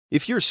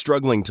If you're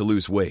struggling to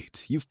lose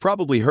weight, you've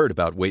probably heard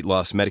about weight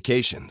loss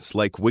medications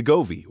like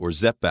Wegovy or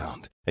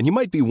Zepbound, and you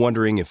might be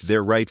wondering if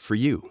they're right for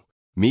you.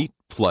 Meet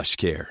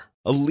PlushCare,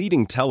 a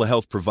leading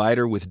telehealth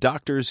provider with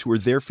doctors who are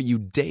there for you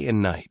day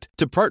and night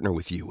to partner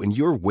with you in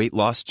your weight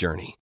loss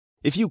journey.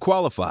 If you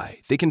qualify,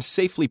 they can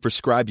safely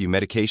prescribe you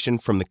medication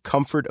from the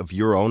comfort of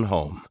your own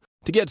home.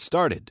 To get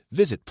started,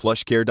 visit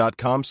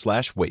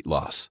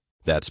plushcare.com/weightloss.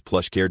 That's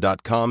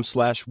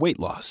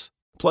plushcare.com/weightloss.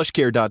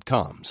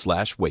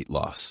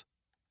 plushcare.com/weightloss.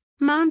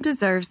 Mom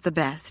deserves the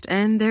best,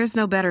 and there's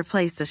no better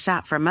place to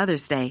shop for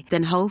Mother's Day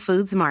than Whole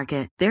Foods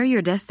Market. They're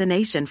your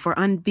destination for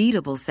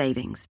unbeatable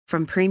savings,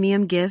 from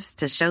premium gifts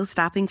to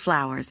show-stopping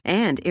flowers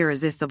and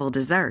irresistible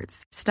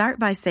desserts. Start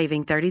by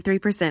saving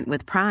 33%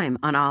 with Prime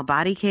on all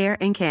body care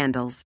and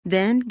candles.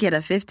 Then get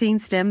a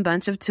 15-stem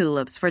bunch of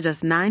tulips for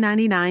just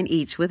 $9.99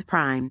 each with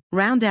Prime.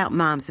 Round out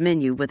Mom's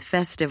menu with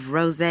festive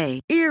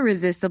rosé,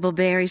 irresistible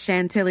berry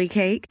chantilly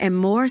cake, and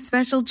more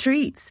special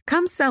treats.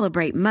 Come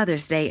celebrate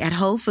Mother's Day at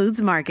Whole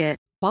Foods Market.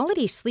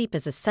 Quality sleep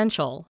is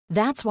essential.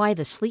 That's why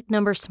the Sleep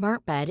Number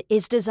Smart Bed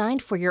is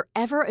designed for your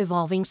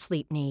ever-evolving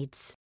sleep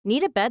needs.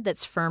 Need a bed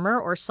that's firmer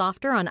or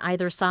softer on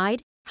either side?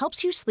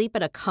 Helps you sleep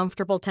at a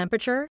comfortable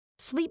temperature?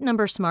 Sleep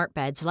Number Smart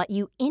Beds let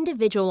you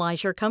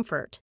individualize your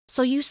comfort,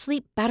 so you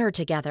sleep better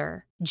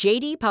together.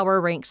 J.D. Power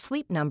ranks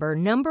Sleep Number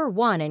number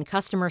 1 in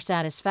customer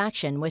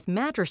satisfaction with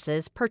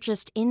mattresses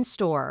purchased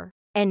in-store.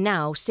 And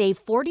now, save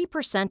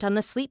 40% on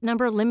the Sleep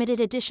Number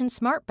Limited Edition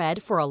Smart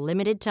Bed for a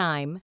limited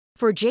time.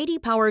 For J.D.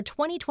 Power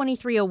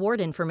 2023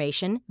 award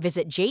information,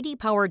 visit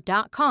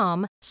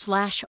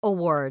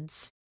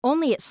jdpower.com/awards.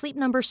 Only at Sleep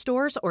Number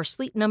stores or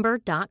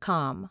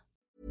sleepnumber.com.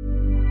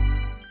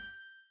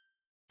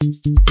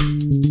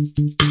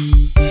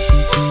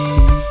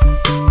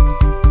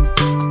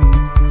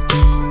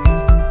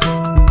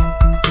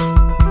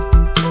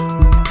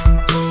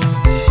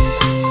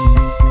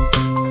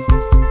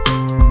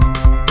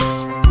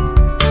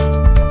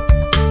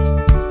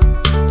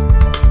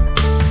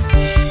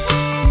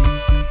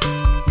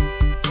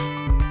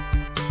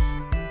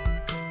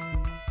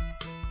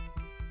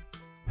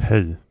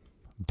 Hej,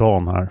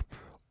 Dan här.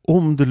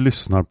 Om du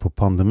lyssnar på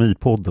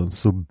Pandemipodden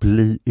så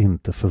bli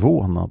inte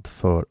förvånad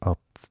för att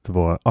det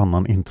var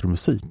annan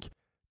intromusik.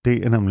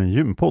 Det är nämligen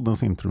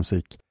Gympoddens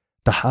intromusik.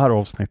 Det här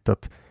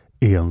avsnittet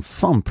är en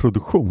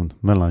samproduktion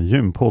mellan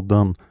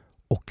Gympodden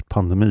och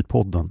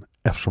Pandemipodden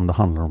eftersom det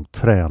handlar om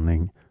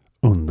träning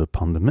under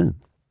pandemin.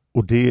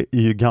 Och det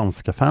är ju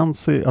ganska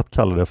fancy att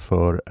kalla det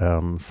för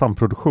en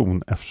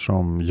samproduktion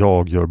eftersom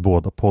jag gör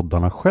båda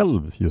poddarna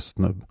själv just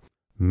nu.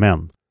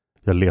 Men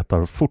jag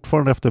letar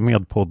fortfarande efter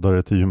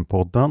medpoddare till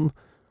Gympodden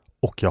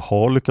och jag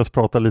har lyckats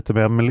prata lite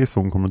med Emily så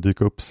hon kommer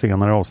dyka upp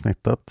senare i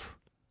avsnittet.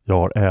 Jag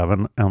har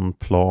även en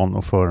plan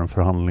och för en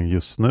förhandling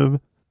just nu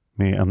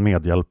med en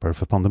medhjälpare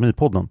för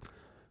Pandemipodden.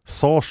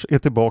 Sars är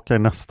tillbaka i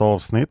nästa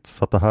avsnitt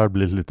så att det här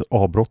blir lite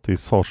avbrott i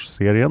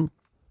Sars-serien.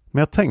 Men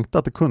jag tänkte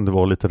att det kunde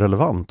vara lite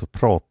relevant att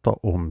prata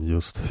om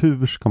just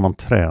hur ska man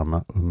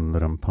träna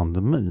under en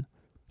pandemi.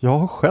 Jag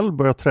har själv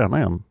börjat träna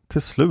igen.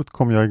 Till slut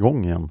kom jag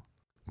igång igen.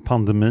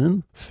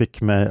 Pandemin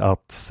fick mig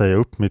att säga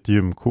upp mitt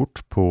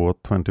gymkort på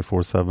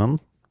 24/7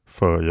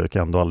 för jag gick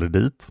ändå aldrig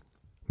dit.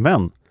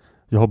 Men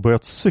jag har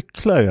börjat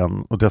cykla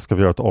igen och det ska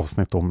vi göra ett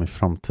avsnitt om i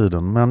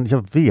framtiden. Men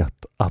jag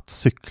vet att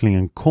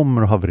cyklingen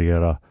kommer att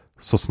haverera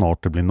så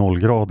snart det blir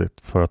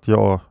 0-gradigt för att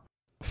jag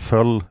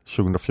föll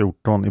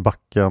 2014 i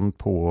backen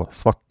på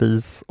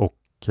svartis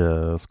och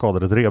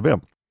skadade ett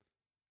revben.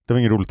 Det var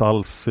inget roligt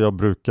alls. Jag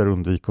brukar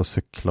undvika att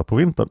cykla på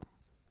vintern.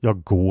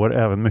 Jag går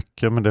även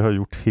mycket, men det har jag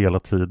gjort hela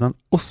tiden.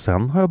 Och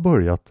sen har jag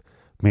börjat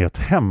med ett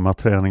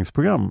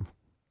hemmaträningsprogram.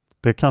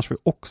 Det kanske vi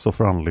också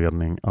får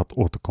anledning att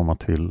återkomma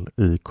till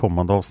i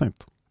kommande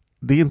avsnitt.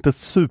 Det är inte ett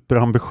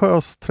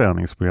superambitiöst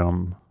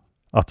träningsprogram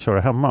att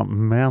köra hemma,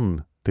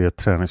 men det är ett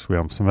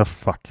träningsprogram som jag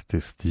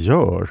faktiskt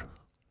gör.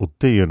 Och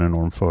det är en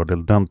enorm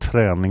fördel. Den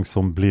träning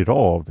som blir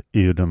av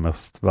är ju den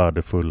mest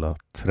värdefulla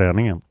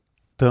träningen.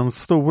 Den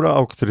stora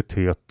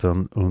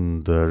auktoriteten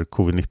under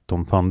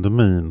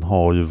covid-19-pandemin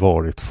har ju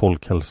varit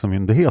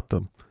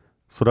Folkhälsomyndigheten.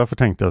 Så därför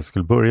tänkte jag att jag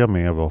skulle börja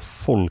med vad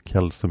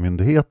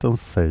Folkhälsomyndigheten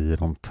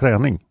säger om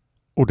träning.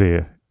 Och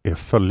det är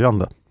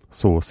följande.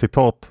 Så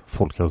citat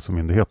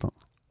Folkhälsomyndigheten.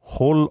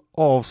 Håll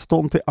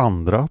avstånd till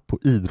andra på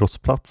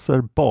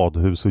idrottsplatser,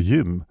 badhus och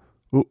gym.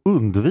 Och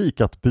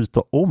undvik att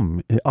byta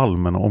om i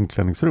allmänna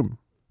omklädningsrum.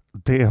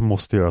 Det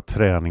måste göra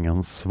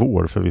träningen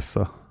svår för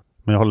vissa.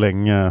 Men jag har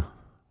länge,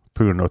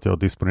 på grund av att jag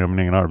disponerar min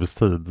egen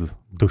arbetstid,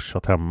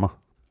 duschat hemma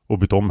och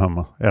bytt om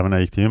hemma, även när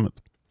jag gick till gymmet.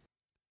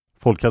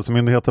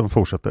 Folkhälsomyndigheten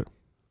fortsätter.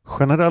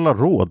 Generella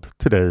råd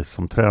till dig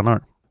som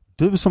tränar.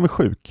 Du som är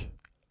sjuk,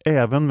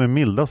 även med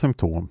milda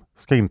symptom,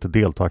 ska inte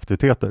delta i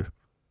aktiviteter.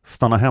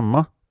 Stanna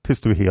hemma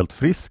tills du är helt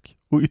frisk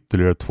och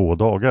ytterligare 2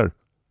 dagar.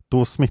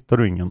 Då smittar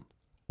du ingen.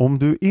 Om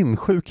du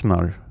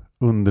insjuknar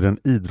under en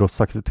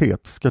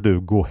idrottsaktivitet ska du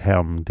gå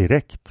hem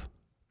direkt.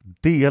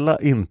 Dela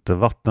inte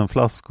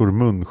vattenflaskor,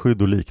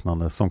 munskydd och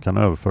liknande som kan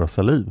överföra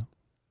saliv.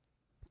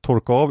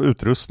 Torka av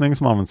utrustning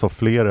som används av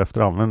fler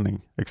efter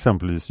användning,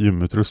 exempelvis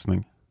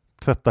gymutrustning.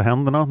 Tvätta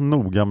händerna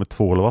noga med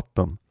tvål och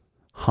vatten.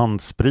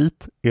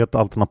 Handsprit är ett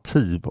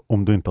alternativ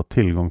om du inte har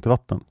tillgång till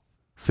vatten.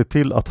 Se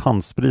till att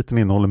handspriten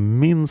innehåller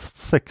minst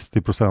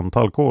 60%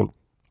 alkohol.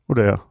 Och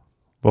det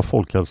var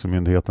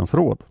Folkhälsomyndighetens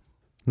råd.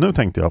 Nu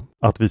tänkte jag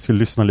att vi skulle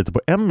lyssna lite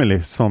på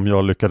Emily som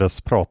jag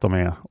lyckades prata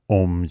med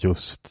om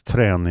just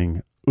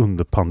träning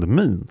under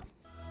pandemin.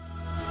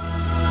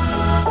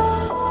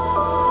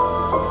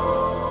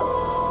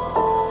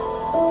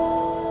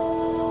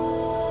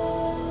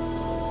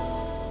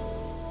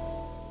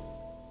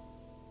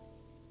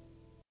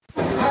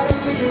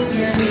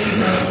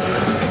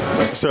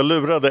 Så jag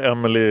lurade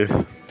Emily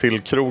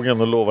till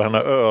krogen och lovade henne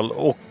öl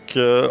och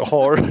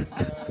har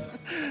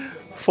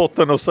fått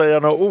henne att säga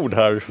några ord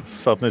här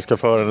så att ni ska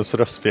få höra hennes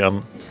röst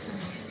igen.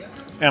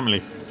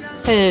 Emily.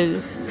 Hej,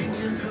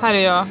 här är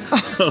jag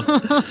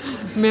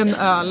med en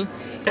öl.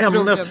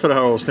 Ämnet för det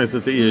här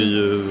avsnittet är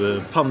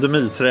ju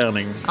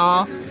pandemiträning.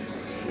 Ja,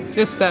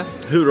 just det.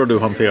 Hur har du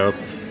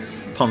hanterat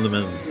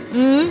pandemin?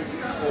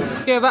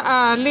 Ska jag vara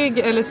ärlig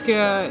eller ska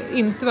jag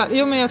inte vara...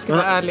 Jo, men jag ska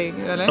vara ärlig,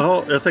 eller?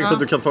 Ja, jag tänkte att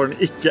du kan ta den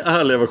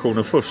icke-ärliga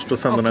versionen först och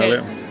sen den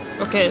ärliga.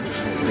 Okej.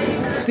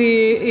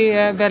 Det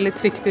är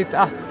väldigt viktigt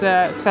att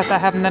tvätta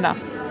händerna.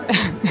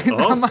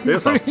 Ja, det är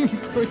sant.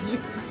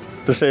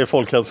 Det säger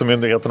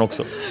Folkhälsomyndigheten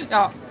också.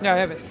 Ja,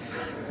 jag vet.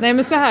 Nej,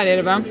 men så här är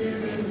det va.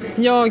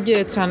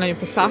 Jag tränar ju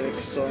på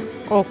Sats.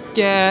 Och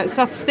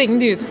Sats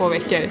stängde ju 2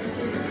 veckor.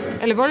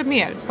 Eller var det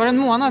mer? Var det en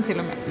månad till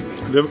och med?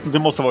 Det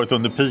måste ha varit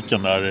under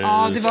piken där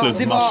i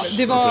slutet av mars.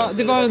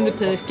 Det var under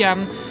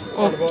piken.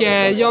 Och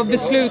jag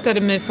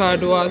beslutade mig för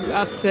då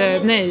att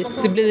nej,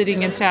 det blir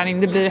ingen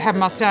träning, det blir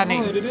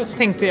hemmaträning,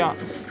 tänkte jag.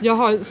 Jag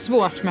har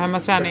svårt med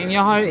hemmaträning,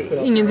 jag har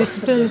ingen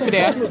disciplin för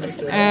det.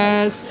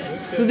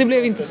 Så det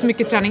blev inte så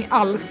mycket träning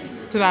alls,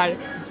 tyvärr.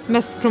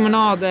 Mest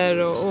promenader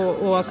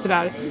och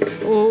sådär.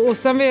 Och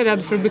sen var jag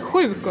rädd för att bli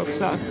sjuk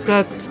också. Så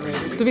att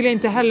då vill jag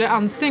inte heller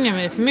anstränga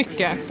mig för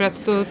mycket. För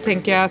att då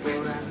tänker jag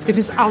att det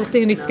finns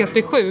alltid en risk att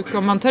bli sjuk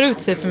om man tar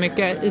ut sig för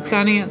mycket i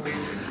träningen.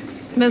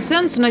 Men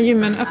sen så när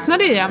gymmen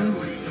öppnade igen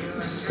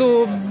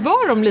så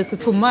var de lite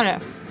tommare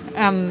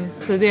än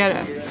tidigare.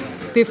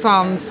 Det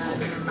fanns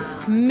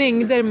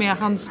mängder med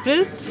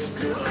handsprit.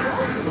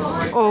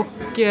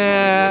 Och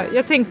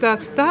jag tänkte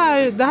att det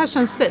här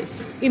känns safe.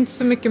 Inte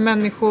så mycket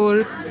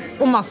människor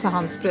och massa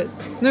handsprit.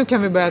 Nu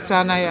kan vi börja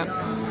träna igen.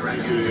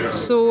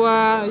 Så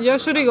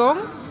jag körde igång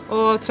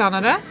och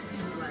tränade.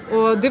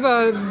 Och det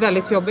var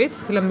väldigt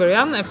jobbigt till en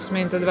början eftersom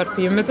jag inte hade varit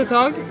på gymmet ett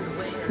tag.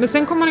 Men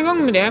sen kom man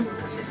igång med det.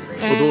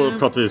 Och då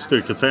pratar vi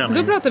styrketräning.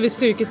 Då pratar vi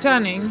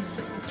styrketräning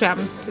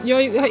främst.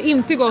 Jag har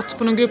inte gått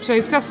på någon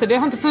gruppträningsklasser. Det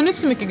har inte funnits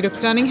så mycket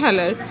gruppträning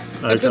heller.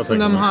 Nej, eftersom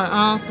de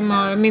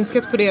har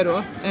minskat på det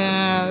då.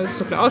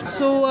 Såklart.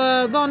 Så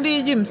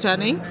vanlig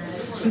gymträning.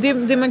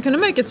 Det man kunde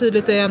märka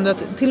tydligt är ändå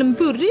att till en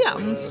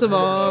början så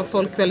var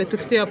folk väldigt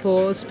duktiga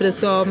på att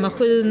sprita av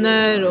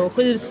maskiner och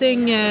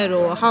skivstänger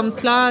och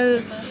hantlar.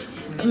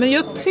 Men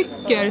jag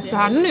tycker så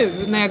här nu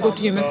när jag går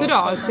till gymmet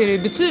idag så är det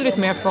betydligt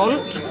mer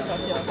folk.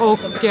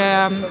 Och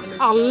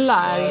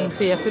alla är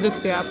inte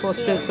jätteduktiga på att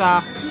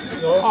sprita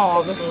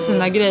av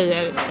sina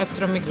grejer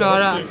efter de är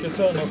klara.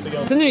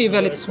 Sen är det ju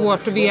väldigt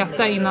svårt att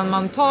veta innan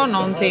man tar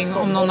någonting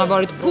om någon har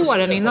varit på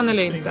den innan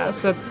eller inte.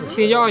 Så att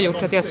det jag har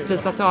gjort är att jag har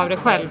spritat av det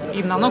själv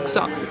innan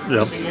också.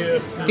 Ja.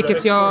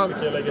 Vilket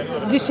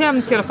det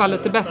känns i alla fall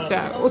lite bättre.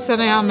 Och sen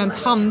har jag använt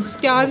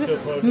handskar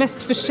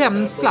mest för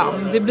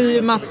känslan. Det blir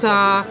ju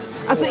massa...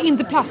 Alltså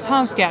inte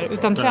plasthandskar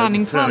utan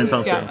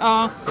träningshandskar.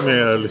 Ja.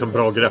 Med liksom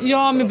bra grepp.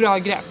 Ja, med bra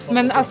grepp.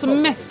 Men alltså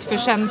mest för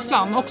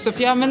känslan också.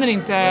 För jag använder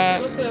inte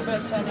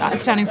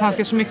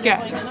träningshandskar så mycket.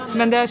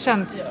 Men det har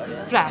känts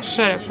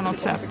fräschare på något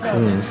sätt.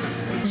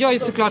 Jag är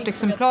såklart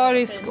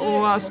exemplarisk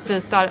och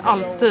spritar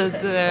alltid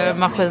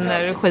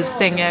maskiner,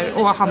 skivstänger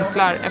och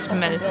hantlar efter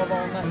mig.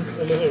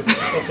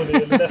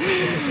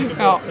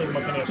 Ja.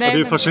 Nej,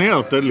 det är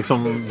fascinerande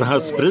liksom, den här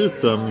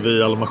spriten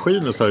vid alla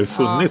maskiner så har ju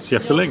funnits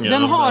jättelänge.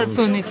 Den har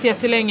funnits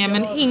jättelänge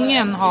men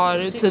ingen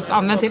har typ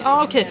använt det.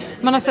 Okej.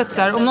 Man har sett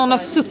så här, om någon har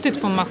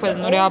suttit på en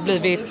maskin och det har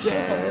blivit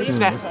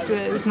svett,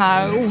 sån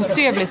här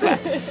otrevlig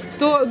svett.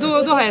 Då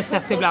har jag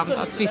sett ibland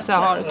att vissa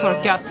har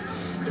torkat.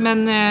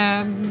 Men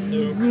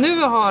nu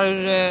har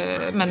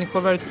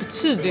människor varit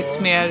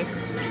betydligt mer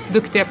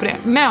duktiga på det.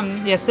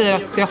 Men jag säger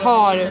att det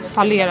har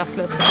fallerat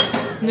lite.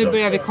 Nu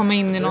börjar vi komma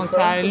in i någon så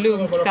här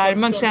lunk där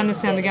man känner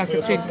sig ändå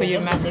ganska trygg på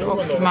gymmet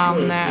och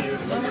man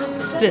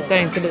spritar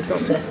inte lite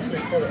ofta.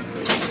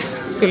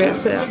 Skulle jag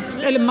säga.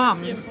 Eller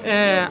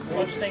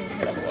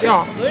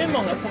ja,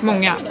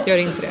 många gör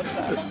inte det.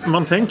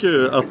 Man tänker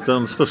ju att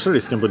den största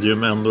risken på ett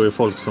gym ändå är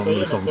folk som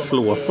liksom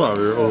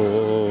flåsar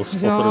och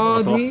spottar ut en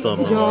massa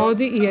vatten. Ja,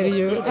 det är det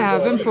ju.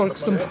 Även folk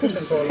som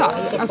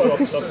hostar. Alltså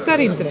hostar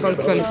inte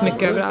folk väldigt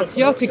mycket överallt.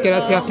 Jag tycker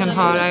att jag kan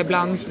höra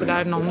ibland så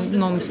där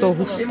någon står och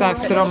hosta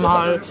efter de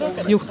har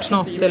gjort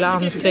något eller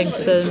ansträngt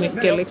sig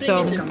mycket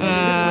liksom.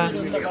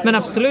 Men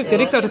absolut, det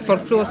är klart att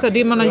folk flåsar.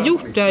 Det man har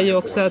gjort är ju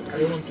också att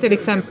till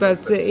exempel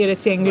är det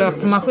ett gäng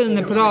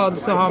löpmaskiner på rad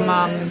så har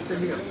man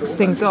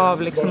stängt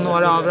av liksom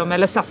några av dem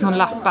eller satt någon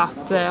lapp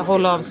att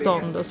hålla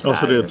avstånd och sådär. Ja,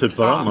 så det är typ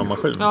varannan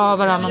maskin? Ja,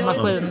 varannan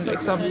maskin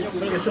liksom.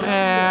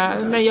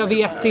 Men jag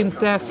vet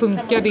inte,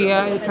 funkar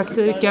det i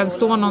praktiken?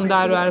 Står någon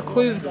där och är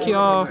sjuk?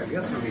 Ja,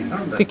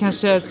 det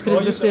kanske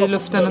sprider sig i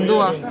luften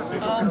ändå.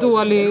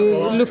 Dålig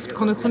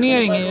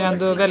luftkonditionering är ju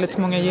ändå väldigt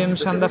många gym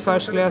kända för,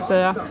 skulle jag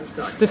säga.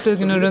 Det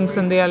flyger nog runt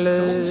en del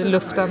i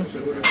luften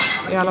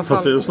i alla fall.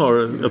 Fast det är ju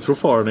snarare, jag tror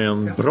faran är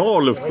en bra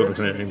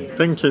luftkonditionering.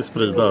 Den kan ju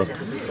sprida.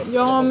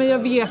 Ja, men jag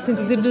vet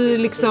inte. Det blir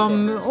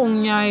liksom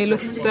ånga i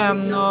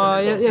luften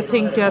och jag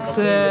tänker att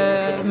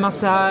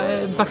massa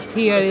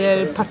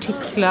bakterier,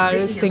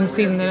 partiklar stängs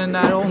in i den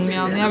där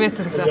ångan. Jag vet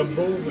inte.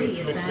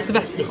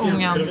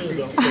 Svettångan.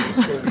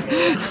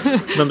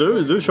 Men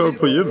du kör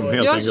på gym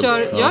helt enkelt?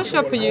 Jag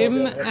kör på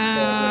gym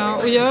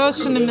och jag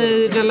känner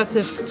mig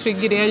relativt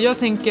trygg i det. Jag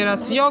tänker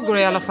att jag går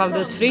i alla fall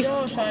dit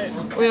frisk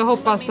och jag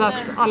hoppas att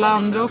alla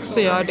andra också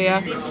gör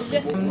det.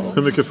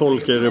 Hur mycket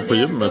folk är det på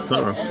gymmet nu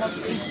då?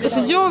 Alltså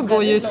jag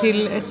går ju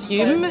till ett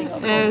gym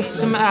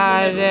som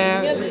är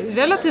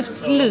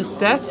relativt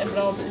litet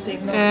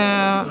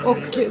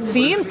och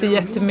det är inte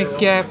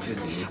jättemycket.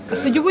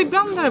 Alltså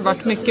ibland har det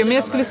varit mycket, men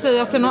jag skulle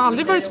säga att det nog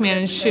aldrig varit mer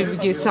än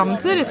 20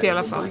 samtidigt i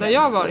alla fall där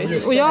jag har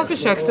varit. Och jag har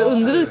försökt att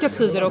undvika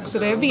tider också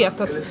där jag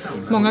vet att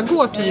många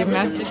går till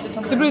gymmet.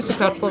 Det beror ju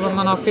såklart på vad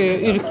man har för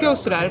yrke och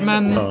sådär,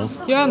 men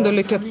jag har ändå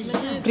lyckats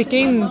pricka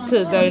in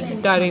tider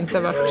där det inte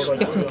har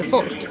varit jättemycket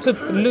folk. Typ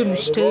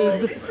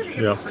lunchtid,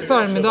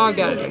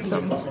 förmiddagar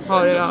liksom,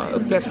 har jag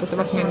upplevt att det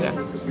varit mindre.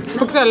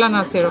 På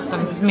kvällarna ser jag ofta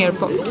mer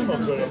folk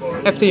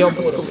efter jobb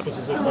och skola.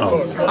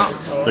 Ja,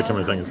 det kan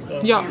man ju tänka sig.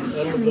 Ja.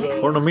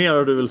 Har du något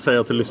mer du vill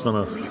säga till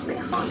lyssnarna?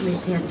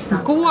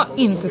 Gå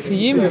inte till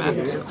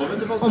gymmet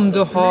om du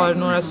har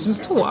några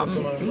symptom.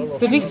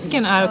 För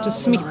risken är att du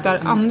smittar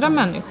andra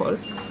människor.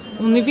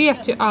 Och ni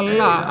vet ju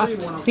alla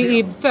att det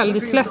är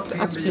väldigt lätt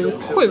att bli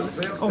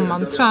sjuk om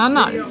man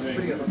tränar.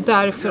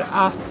 Därför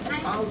att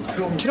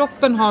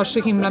kroppen har så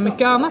himla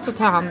mycket annat att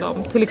ta hand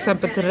om. Till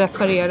exempel att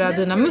reparera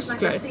dina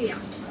muskler.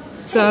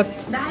 Så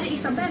att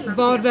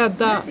var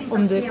rädda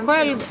om dig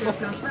själv och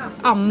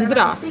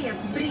andra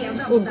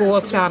och gå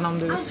och träna om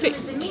du är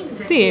frisk.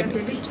 Det är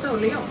mitt tips.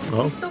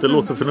 Ja, det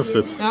låter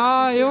förnuftigt.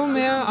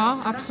 Ja,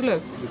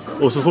 absolut.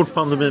 Och så fort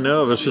pandemin är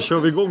över så kör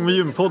vi igång med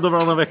gympodden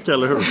varannan vecka,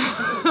 eller hur?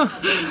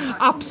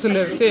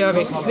 Absolut, det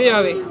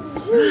gör vi.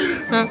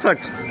 Ja. Tack.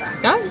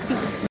 Ja.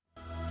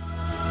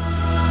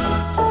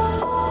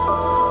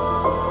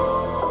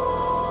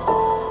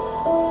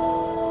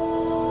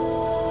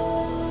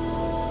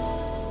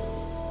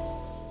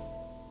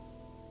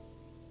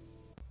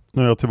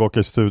 Nu är jag tillbaka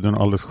i studion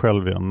alldeles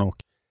själv igen och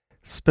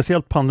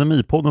speciellt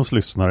Pandemipoddens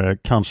lyssnare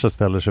kanske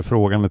ställer sig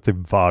frågan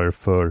till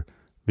varför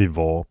vi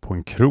var på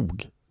en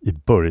krog i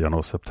början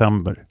av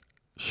september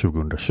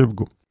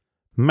 2020.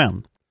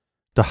 Men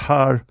det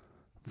här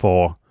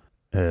var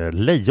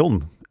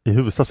Lejon i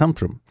Husa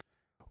centrum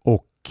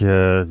och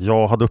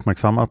jag hade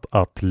uppmärksammat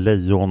att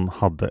Lejon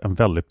hade en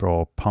väldigt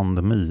bra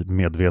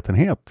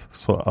pandemimedvetenhet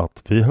så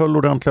att vi höll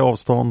ordentliga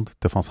avstånd,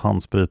 det fanns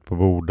handsprit på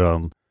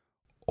borden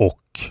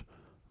och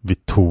vi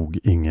tog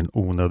ingen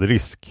onödig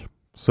risk.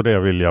 Så det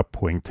vill jag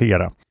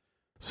poängtera.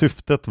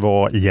 Syftet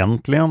var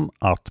egentligen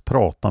att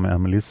prata med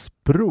Emelies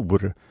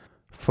bror.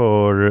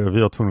 För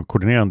vi har tvungna att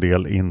koordinera en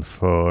del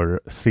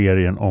inför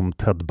serien om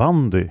Ted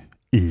Bundy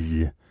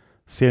i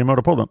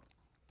Seriemördarpodden.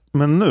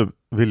 Men nu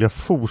vill jag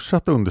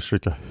fortsätta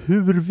understryka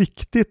hur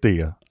viktigt det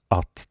är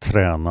att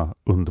träna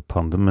under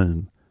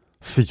pandemin.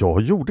 För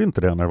jag gjorde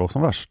inte det när det var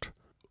som värst.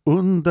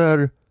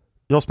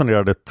 Jag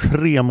spenderade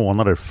 3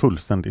 månader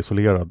fullständigt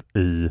isolerad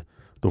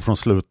då från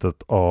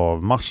slutet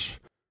av mars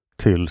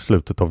till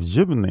slutet av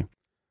juni.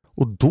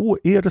 Och då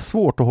är det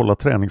svårt att hålla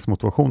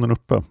träningsmotivationen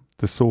uppe.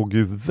 Det såg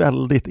ju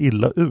väldigt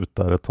illa ut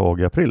där ett tag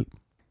i april.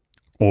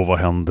 Och vad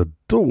hände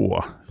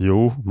då?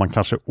 Jo, man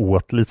kanske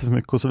åt lite för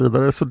mycket och så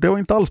vidare, så det var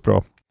inte alls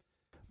bra.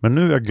 Men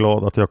nu är jag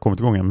glad att jag har kommit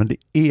igång igen. Men det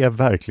är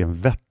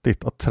verkligen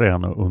vettigt att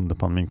träna under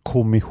pandemin.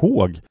 Kom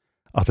ihåg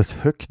att ett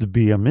högt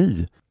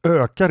BMI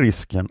ökar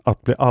risken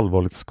att bli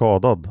allvarligt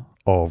skadad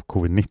av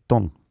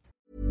covid-19.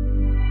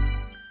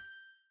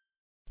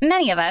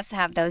 Many of us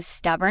have those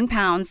stubborn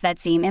pounds that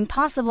seem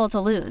impossible to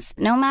lose,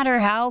 no matter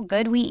how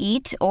good we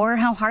eat or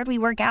how hard we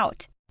work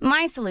out.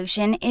 My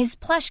solution is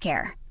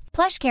PlushCare.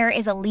 PlushCare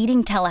is a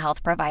leading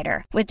telehealth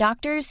provider with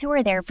doctors who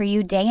are there for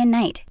you day and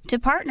night to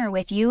partner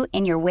with you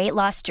in your weight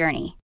loss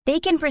journey. They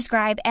can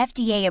prescribe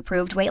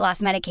FDA-approved weight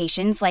loss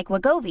medications like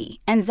Wegovy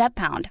and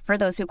Zepbound for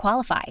those who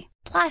qualify.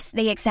 Plus,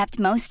 they accept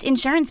most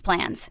insurance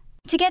plans.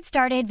 To get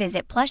started,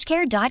 visit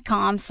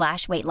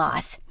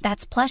plushcare.com/weightloss.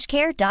 That's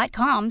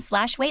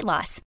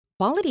plushcare.com/weightloss.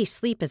 Quality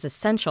sleep is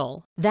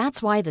essential.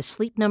 That's why the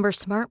Sleep Number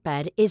Smart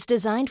Bed is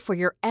designed for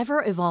your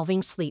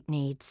ever-evolving sleep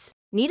needs.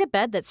 Need a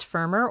bed that's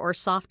firmer or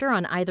softer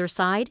on either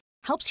side?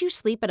 Helps you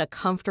sleep at a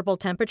comfortable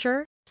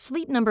temperature?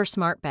 Sleep Number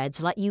Smart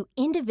Beds let you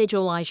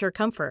individualize your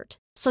comfort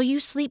so you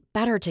sleep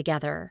better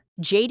together.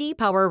 JD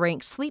Power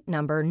ranks Sleep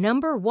Number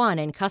number 1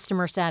 in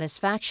customer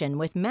satisfaction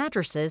with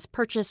mattresses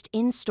purchased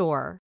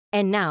in-store.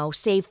 And now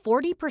save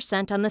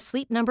 40% on the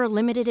Sleep Number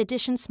Limited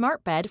Edition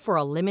Smart Bed for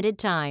a limited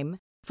time.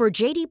 For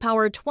JD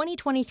Power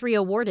 2023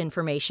 award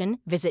information,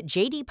 visit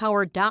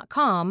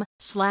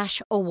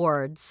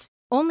jdpower.com/awards.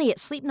 Only at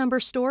Sleep Number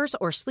stores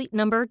or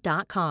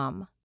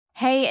sleepnumber.com.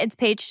 Hey, it's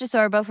Paige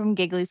DeSorbo from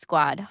Giggly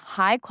Squad.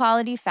 High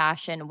quality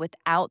fashion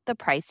without the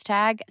price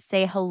tag.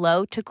 Say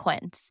hello to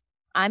Quince.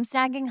 I'm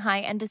snagging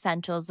high-end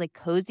essentials like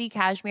cozy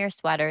cashmere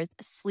sweaters,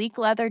 sleek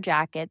leather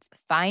jackets,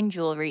 fine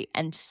jewelry,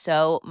 and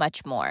so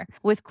much more.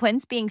 With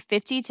Quince being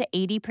 50 to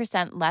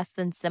 80% less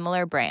than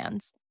similar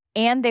brands.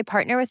 And they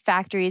partner with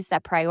factories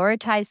that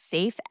prioritize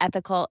safe,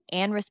 ethical,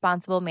 and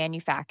responsible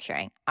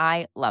manufacturing.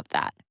 I love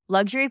that.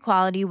 Luxury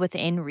quality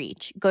within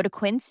reach. Go to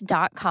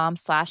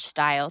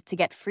quince.com/style to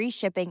get free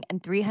shipping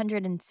and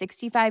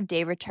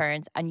 365-day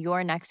returns on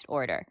your next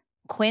order.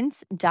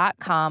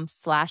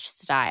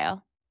 Quince.com/style.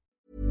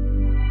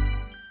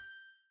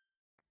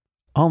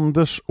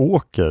 Anders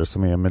Åker,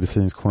 som är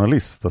medicinsk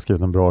journalist, har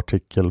skrivit en bra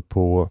artikel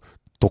på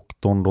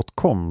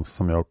doktorn.com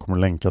som jag kommer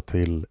länka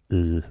till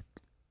i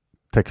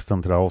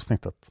texten till det här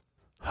avsnittet.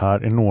 Här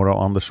är några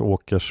av Anders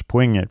Åkers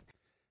poänger.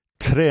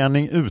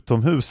 Träning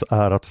utomhus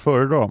är att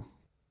föredra.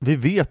 Vi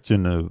vet ju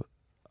nu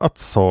att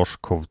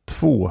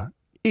SARS-CoV-2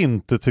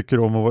 inte tycker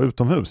om att vara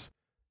utomhus.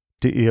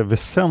 Det är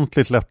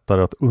väsentligt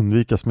lättare att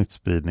undvika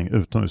smittspridning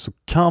utomhus. Så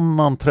kan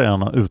man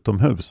träna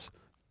utomhus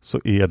så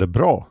är det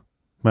bra.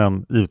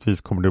 Men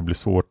givetvis kommer det bli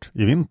svårt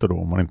i vinter då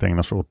om man inte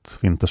ägnar sig åt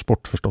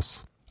vintersport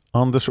förstås.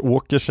 Anders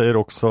Åker säger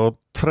också: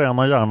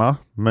 träna gärna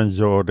men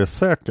gör det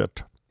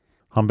säkert.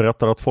 Han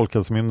berättar att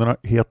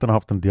Folkhälsomyndigheten har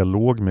haft en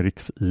dialog med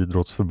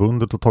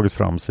Riksidrottsförbundet och tagit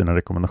fram sina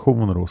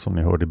rekommendationer då, som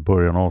ni hörde i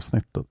början av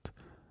avsnittet.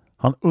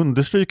 Han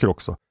understryker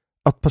också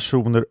att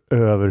personer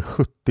över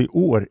 70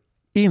 år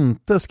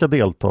inte ska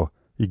delta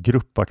i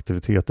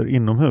gruppaktiviteter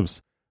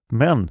inomhus.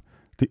 Men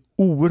det är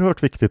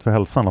oerhört viktigt för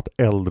hälsan att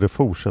äldre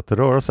fortsätter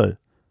röra sig.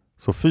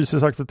 Så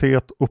fysisk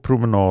aktivitet och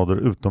promenader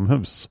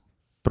utomhus.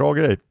 Bra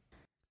grej!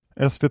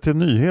 SVT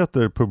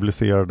Nyheter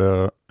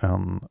publicerade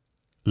en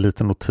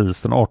liten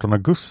notis den 18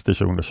 augusti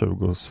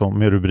 2020 som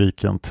med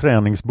rubriken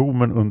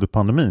 "Träningsboomen under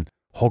pandemin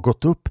har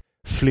gått upp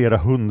flera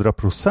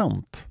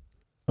 100%.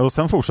 Och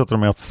sen fortsätter de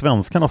med att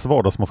svenskarnas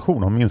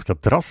vardagsmotion har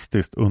minskat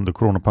drastiskt under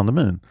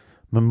coronapandemin.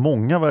 Men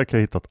många verkar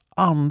ha hittat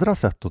andra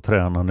sätt att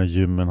träna när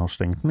gymmen har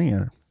stängt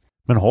ner.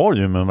 Men har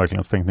gymmen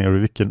verkligen stängt ner och i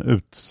vilken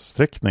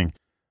utsträckning?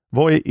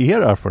 Vad är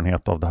er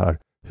erfarenhet av det här?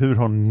 Hur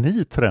har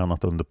ni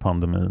tränat under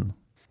pandemin?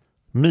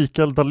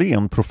 Mikael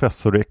Dahlén,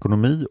 professor i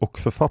ekonomi och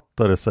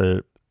författare,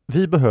 säger: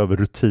 vi behöver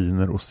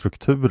rutiner och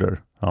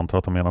strukturer. Jag antar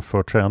att han menar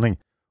för träning.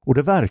 Och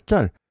det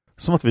verkar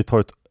som att vi tar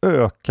ett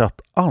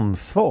ökat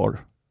ansvar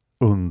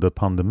under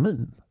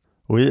pandemin.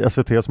 Och i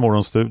SVT:s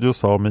morgonstudio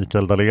sa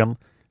Mikael Dahlén: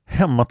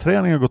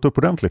 hemmaträning har gått upp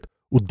ordentligt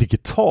och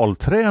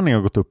digitalträning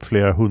har gått upp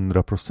flera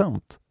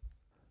 100%.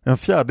 En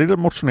fjärdedel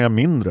motionerar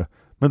mindre,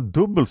 men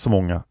dubbelt så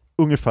många,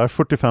 ungefär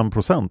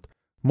 45%,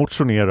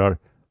 motionerar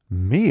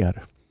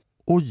mer.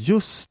 Och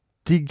just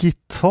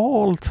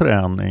digital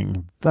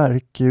träning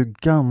verkar ju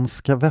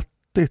ganska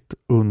vettigt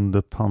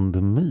under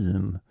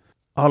pandemin.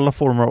 Alla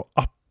former av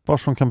appar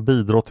som kan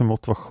bidra till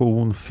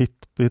motivation,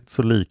 Fitbits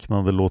och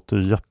liknande låter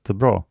ju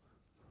jättebra.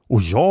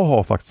 Och jag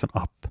har faktiskt en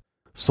app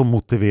som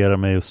motiverar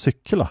mig att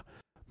cykla.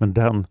 Men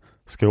den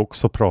ska jag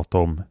också prata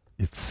om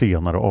i ett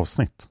senare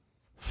avsnitt.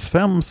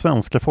 5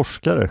 svenska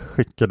forskare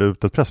skickade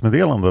ut ett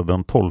pressmeddelande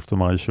den 12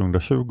 maj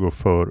 2020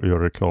 för att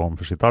göra reklam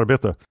för sitt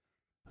arbete.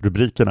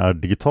 Rubriken är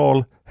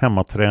 "Digital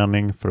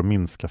hemmaträning för att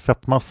minska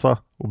fettmassa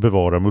och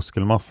bevara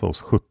muskelmassa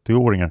hos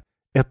 70-åringar.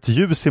 Ett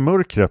ljus i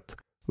mörkret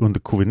under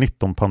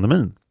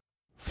covid-19-pandemin."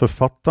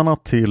 Författarna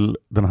till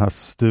den här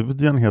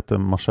studien heter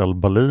Marcel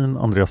Ballin,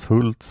 Andreas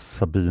Hultz,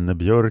 Sabine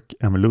Björk,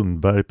 Emil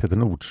Lundberg, Peter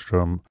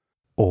Nordström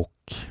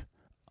och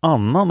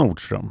Anna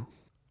Nordström.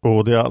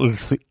 Och det är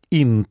alltså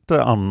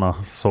inte Anna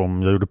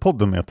som jag gjorde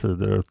podden med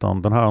tidigare,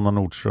 utan den här Anna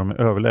Nordström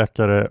är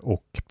överläkare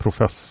och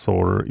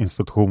professor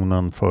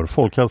institutionen för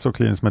folkhälsa och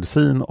klinisk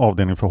medicin,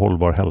 avdelning för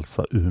hållbar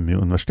hälsa, Umeå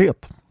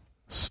universitet.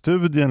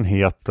 Studien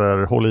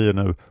heter, håll i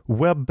nu,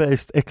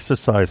 Web-based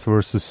exercise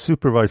versus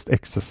supervised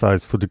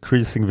exercise for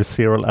decreasing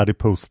visceral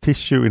adipose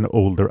tissue in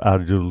older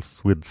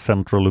adults with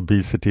central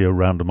obesity, a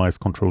randomized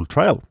control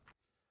trial.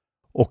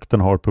 Och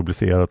den har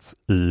publicerats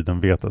i den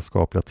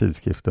vetenskapliga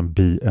tidskriften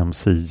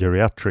BMC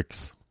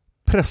Geriatrics.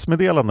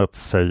 Pressmeddelandet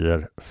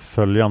säger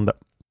följande: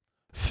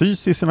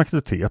 fysisk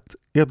aktivitet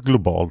är ett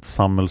globalt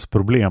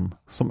samhällsproblem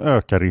som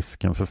ökar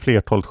risken för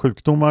flertalet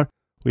sjukdomar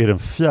och är den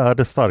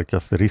 4:e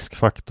starkaste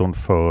riskfaktorn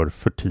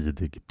för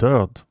tidig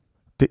död.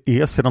 Det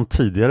är sedan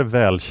tidigare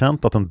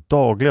välkänt att den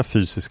dagliga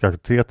fysiska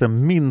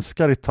aktiviteten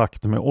minskar i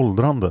takt med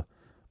åldrande.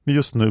 Men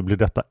just nu blir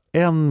detta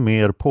än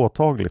mer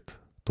påtagligt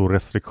då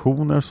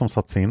restriktioner som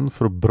satts in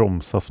för att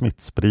bromsa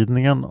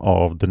smittspridningen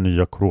av det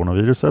nya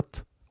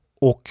coronaviruset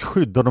och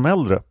skydda de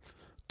äldre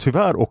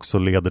tyvärr också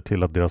leder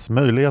till att deras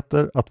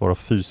möjligheter att vara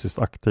fysiskt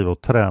aktiva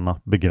och träna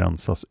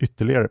begränsas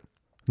ytterligare.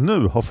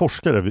 Nu har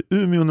forskare vid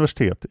Umeå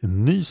universitet i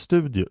en ny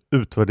studie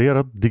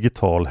utvärderat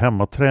digital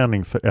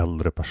hemmaträning för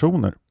äldre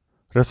personer.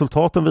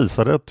 Resultaten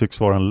visade att det tycks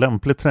vara en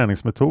lämplig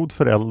träningsmetod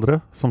för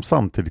äldre som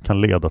samtidigt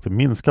kan leda till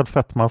minskad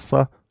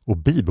fettmassa och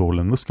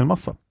bibehållen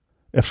muskelmassa.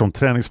 Eftersom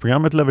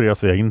träningsprogrammet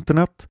levereras via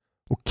internet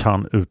och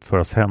kan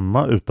utföras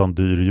hemma utan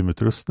dyr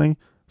gymutrustning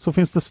så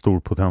finns det stor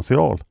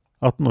potential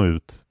att nå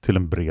ut till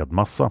en bred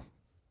massa.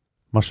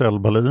 Marcel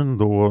Ballin,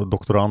 då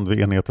doktorand vid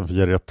enheten för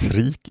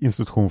geriatrik,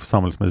 institution för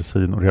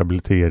samhällsmedicin och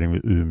rehabilitering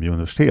vid Umeå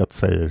universitet,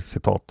 säger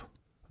citat: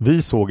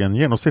 "Vi såg en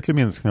genomsnittlig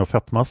minskning av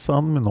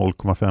fettmassan med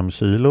 0,5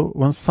 kilo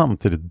och en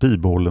samtidigt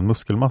bibehållen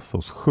muskelmassa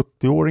hos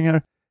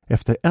 70-åringar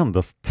efter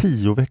endast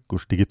 10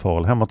 veckors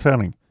digital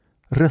hemmaträning.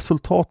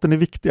 Resultaten är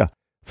viktiga,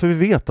 för vi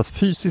vet att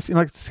fysisk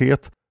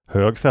inaktivitet,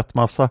 hög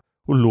fettmassa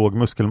och låg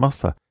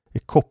muskelmassa är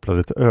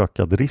kopplade till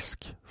ökad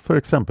risk för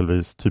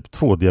exempelvis typ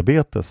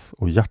 2-diabetes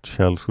och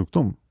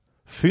hjärt-kärlsjukdom.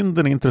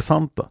 Fynden är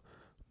intressanta,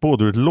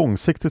 både ur ett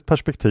långsiktigt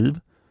perspektiv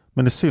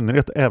men i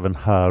synnerhet även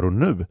här och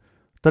nu,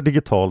 där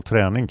digital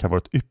träning kan vara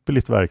ett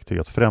ypperligt verktyg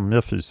att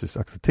främja fysisk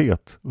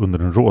aktivitet under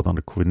den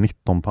rådande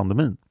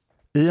covid-19-pandemin.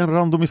 I en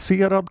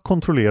randomiserad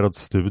kontrollerad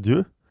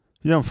studie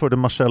jämförde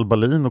Marcel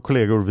Ballin och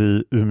kollegor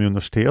vid Umeå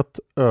universitet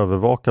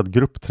övervakad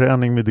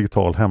gruppträning med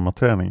digital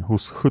hemmaträning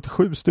hos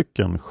 77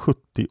 stycken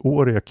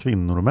 70-åriga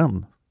kvinnor och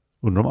män.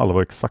 Undrar om alla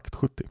var exakt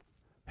 70.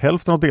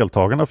 Hälften av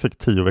deltagarna fick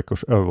 10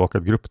 veckors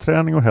övervakad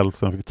gruppträning och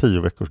hälften fick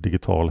 10 veckors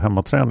digital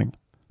hemmaträning.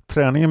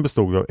 Träningen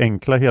bestod av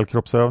enkla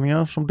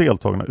helkroppsövningar som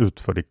deltagarna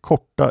utförde i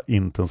korta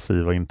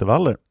intensiva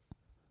intervaller.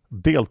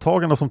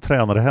 Deltagarna som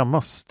tränade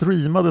hemma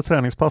streamade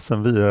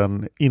träningspassen via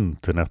en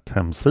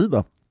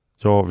internethemsida.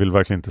 Jag vill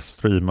verkligen inte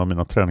streama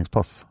mina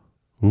träningspass.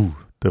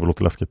 Det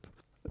låter läskigt.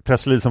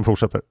 Pressreleasen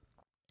fortsätter.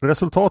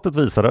 Resultatet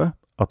visade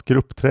att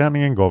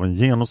gruppträningen gav en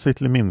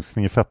genomsnittlig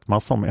minskning i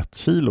fettmassa om 1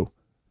 kilo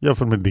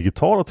jämfört med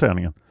digitala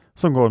träningen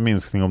som gav en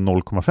minskning om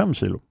 0,5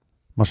 kilo.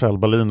 Marcel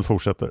Ballin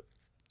fortsätter.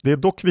 Det är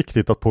dock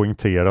viktigt att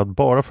poängtera att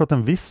bara för att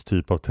en viss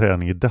typ av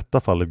träning, i detta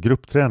fallet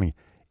gruppträning,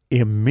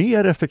 är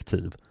mer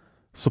effektiv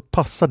så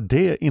passar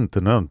det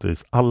inte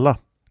nödvändigtvis alla.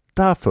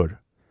 Därför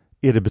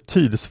är det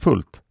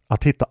betydelsefullt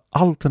att hitta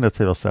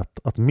alternativa sätt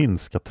att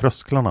minska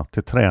trösklarna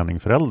till träning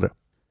för äldre.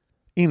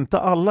 Inte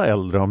alla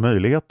äldre har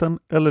möjligheten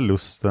eller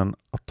lusten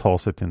att ta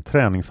sig till en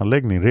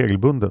träningsanläggning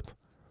regelbundet.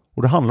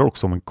 Och det handlar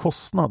också om en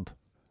kostnad.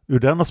 Ur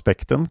den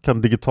aspekten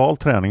kan digital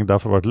träning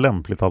därför vara ett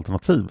lämpligt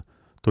alternativ,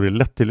 då det är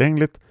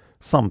lättillgängligt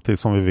samtidigt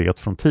som vi vet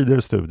från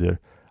tidigare studier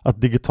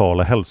att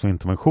digitala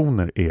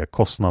hälsointerventioner är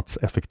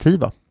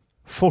kostnadseffektiva.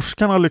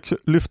 Forskarna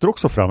lyfter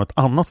också fram ett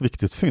annat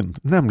viktigt fynd,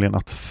 nämligen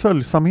att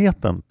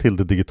följsamheten till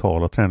det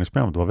digitala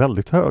träningsprogrammet var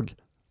väldigt hög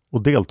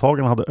och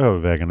deltagarna hade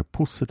övervägande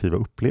positiva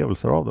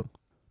upplevelser av den.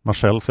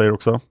 Marcel säger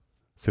också,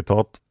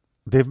 citat: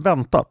 "Det är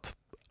väntat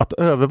att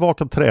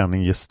övervakad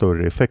träning ger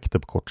större effekter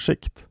på kort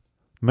sikt.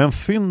 Men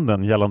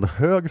fynden gällande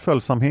hög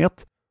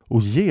följsamhet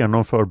och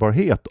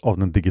genomförbarhet av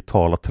den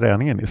digitala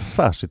träningen är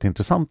särskilt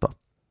intressanta.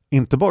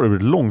 Inte bara ur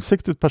ett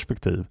långsiktigt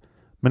perspektiv,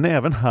 men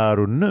även här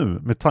och nu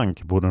med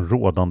tanke på den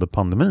rådande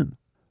pandemin.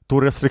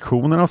 Då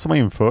restriktionerna som har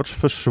införts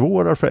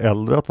försvårar för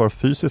äldre att vara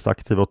fysiskt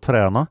aktiva och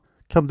träna,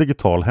 kan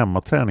digital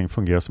hemmaträning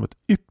fungera som ett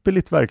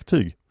ypperligt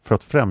verktyg för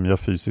att främja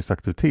fysisk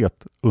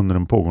aktivitet under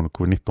den pågående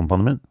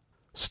covid-19-pandemin."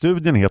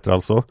 Studien heter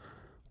alltså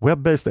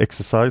Web-based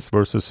exercise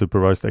versus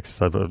supervised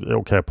exercise.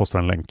 Okej, jag postar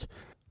en länk.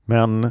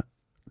 Men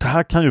det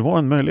här kan ju vara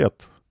en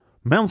möjlighet.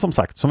 Men som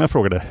sagt, som jag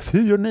frågade,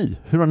 hur gör ni?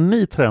 Hur har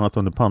ni tränat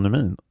under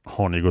pandemin?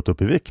 Har ni gått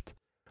upp i vikt?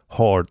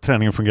 Har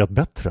träningen fungerat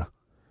bättre?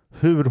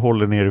 Hur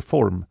håller ni er i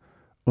form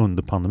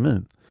under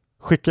pandemin?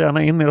 Skicka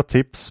gärna in era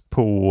tips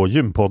på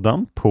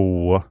Gympodden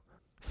på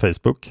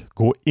Facebook.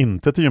 Gå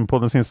inte till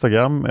Gympoddens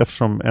Instagram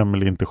eftersom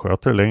Emily inte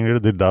sköter det längre.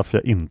 Det är därför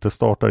jag inte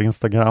startar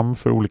Instagram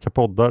för olika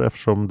poddar,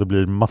 eftersom det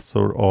blir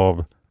massor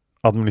av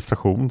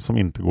administration som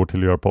inte går till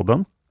att göra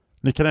podden.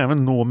 Ni kan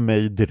även nå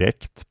mig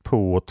direkt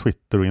på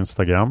Twitter och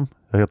Instagram.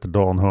 Jag heter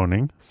Dan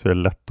Hörning, så jag är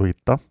lätt att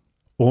hitta.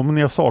 Om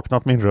ni har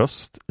saknat min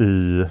röst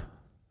i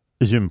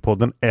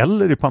Gympodden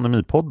eller i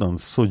Pandemipodden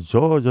så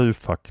gör jag ju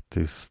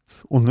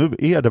faktiskt, och nu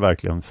är det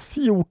verkligen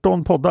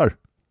 14 poddar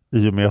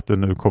i och med att det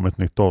nu kommer ett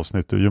nytt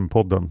avsnitt ur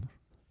Gympodden.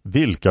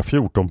 Vilka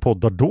 14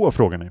 poddar då,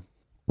 frågar ni?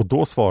 Och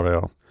då svarar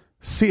jag,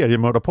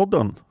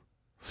 Seriemördarpodden.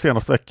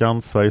 Senaste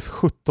veckan Sveriges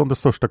 17:e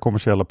största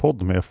kommersiella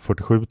podd med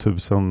 47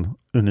 000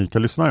 unika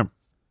lyssnare.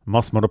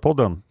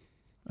 Massmördarpodden,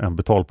 en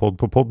betalpodd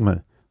på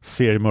Podme.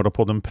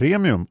 Seriemördarpodden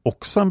Premium,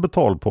 också en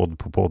betalpodd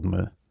på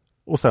Podme.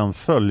 Och sen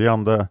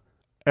följande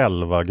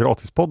 11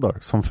 gratispoddar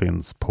som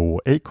finns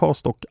på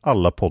Acast och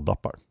alla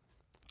poddappar.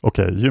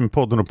 Okej,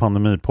 Gympodden och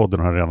Pandemipodden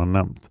har jag redan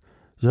nämnt.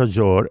 Jag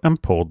gör en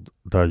podd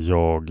där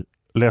jag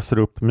läser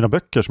upp mina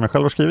böcker som jag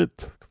själv har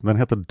skrivit. Den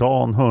heter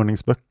Dan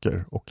Hörnings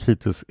böcker och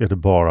hittills är det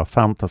bara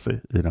fantasy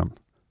i den.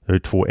 Jag har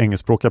 2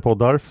 engelskspråkiga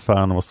poddar,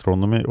 Fan of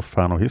Astronomy och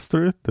Fan of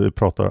History, där vi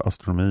pratar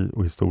astronomi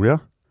och historia.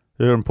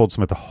 Jag gör en podd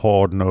som heter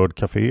Hard Nerd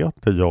Café,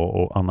 där jag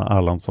och Anna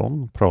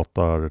Erlandsson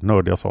pratar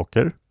nördiga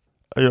saker.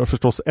 Jag gör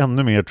förstås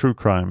ännu mer true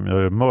crime.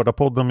 Jag gör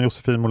Mördarpodden med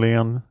Josefin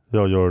Måhlén.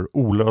 Jag gör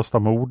Olösta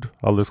mord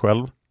alldeles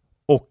själv.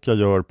 Och jag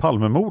gör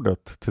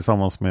Palmemordet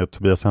tillsammans med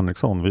Tobias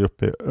Henriksson. Vi är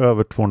uppe i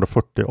över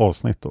 240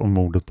 avsnitt om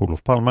mordet på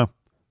Olof Palme.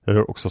 Jag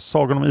gör också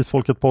Sagan om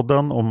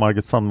Isfolket-podden om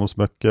Margit Sandmos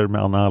böcker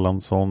med Anna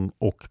Erlandsson.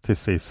 Och till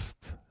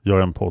sist gör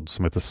jag en podd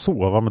som heter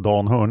Sova med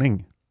Dan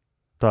Hörning.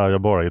 Där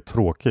jag bara är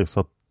tråkig så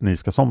att ni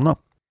ska somna.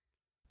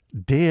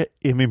 Det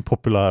är min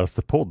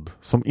populäraste podd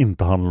som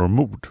inte handlar om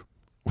mord.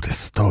 Och det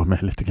stör mig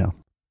lite grann.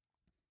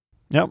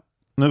 Ja,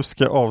 nu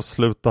ska jag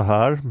avsluta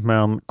här.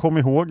 Men kom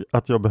ihåg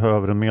att jag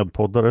behöver en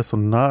medpoddare. Så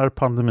när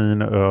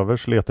pandemin är över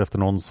så letar jag efter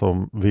någon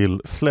som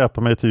vill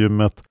släpa mig till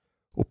gymmet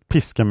och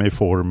piska mig i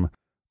form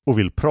och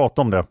vill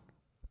prata om det.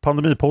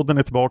 Pandemipodden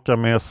är tillbaka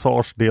med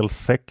SARS del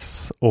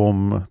 6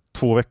 om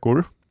 2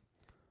 veckor.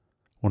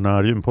 Och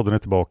när gympodden är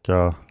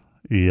tillbaka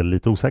är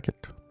lite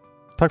osäkert.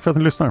 Tack för att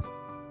ni lyssnar.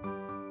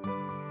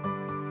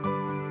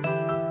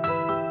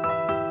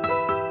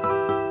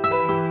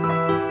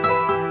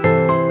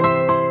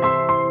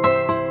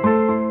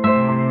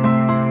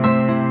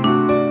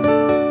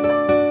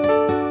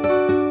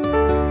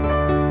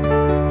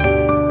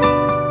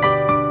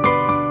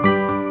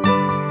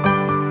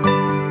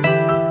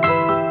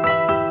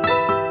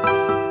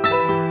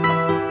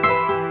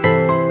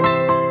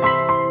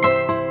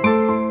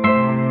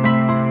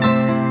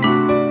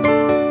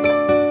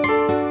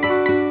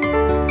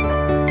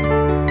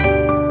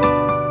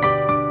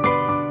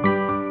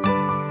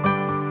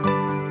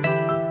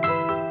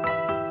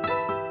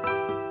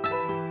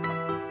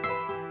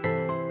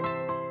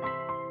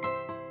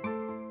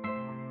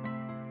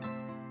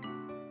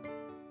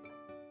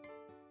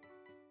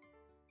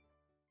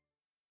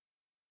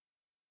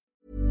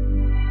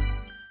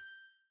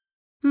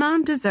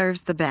 Mom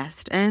deserves the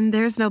best, and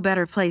there's no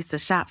better place to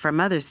shop for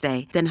Mother's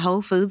Day than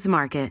Whole Foods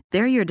Market.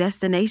 They're your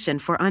destination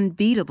for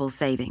unbeatable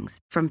savings,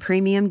 from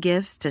premium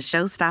gifts to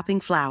show-stopping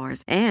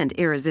flowers and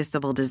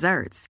irresistible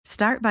desserts.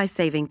 Start by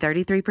saving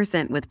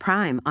 33% with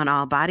Prime on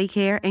all body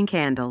care and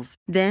candles.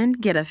 Then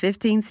get a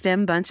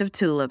 15-stem bunch of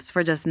tulips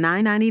for just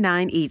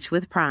 $9.99 each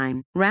with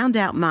Prime. Round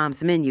out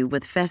Mom's menu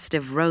with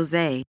festive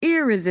rosé,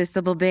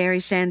 irresistible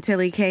berry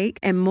chantilly cake,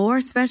 and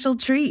more special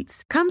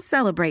treats. Come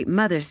celebrate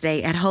Mother's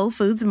Day at Whole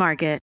Foods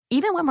Market.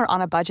 Even when we're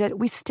on a budget,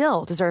 we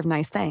still deserve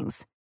nice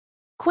things.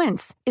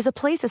 Quince is a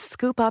place to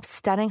scoop up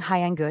stunning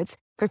high-end goods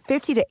for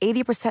 50 to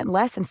 80%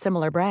 less than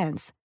similar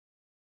brands.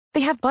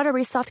 They have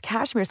buttery soft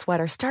cashmere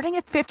sweaters starting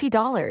at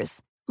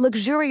 $50,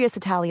 luxurious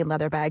Italian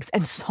leather bags,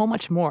 and so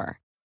much more.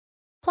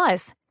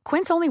 Plus,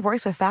 Quince only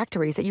works with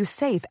factories that use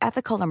safe,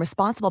 ethical, and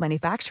responsible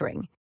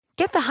manufacturing.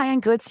 Get the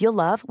high-end goods you'll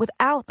love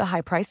without the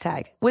high price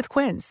tag with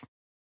Quince.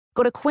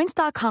 Go to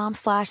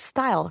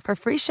quince.com/style for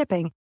free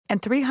shipping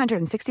and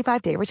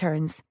 365-day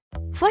returns.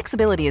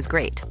 Flexibility is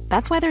great.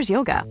 That's why there's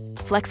yoga.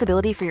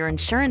 Flexibility for your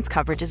insurance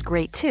coverage is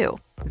great too.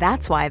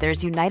 That's why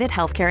there's United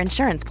Healthcare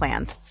Insurance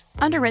Plans.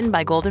 Underwritten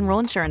by Golden Rule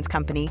Insurance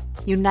Company,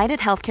 United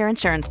Healthcare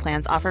Insurance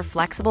Plans offer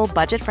flexible,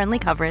 budget-friendly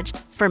coverage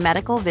for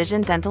medical,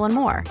 vision, dental, and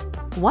more.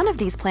 One of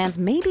these plans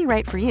may be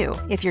right for you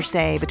if you're,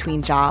 say,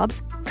 between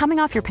jobs, coming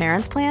off your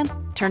parents' plan,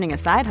 turning a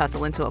side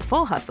hustle into a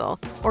full hustle,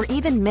 or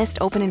even missed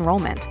open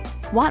enrollment.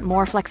 Want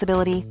more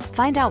flexibility?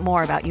 Find out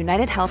more about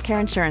United Healthcare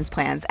Insurance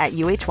Plans at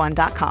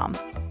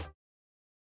uh1.com.